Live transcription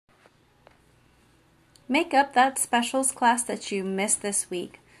Make up that specials class that you missed this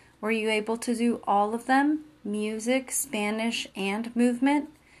week. Were you able to do all of them? Music, Spanish, and movement?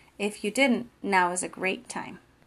 If you didn't, now is a great time.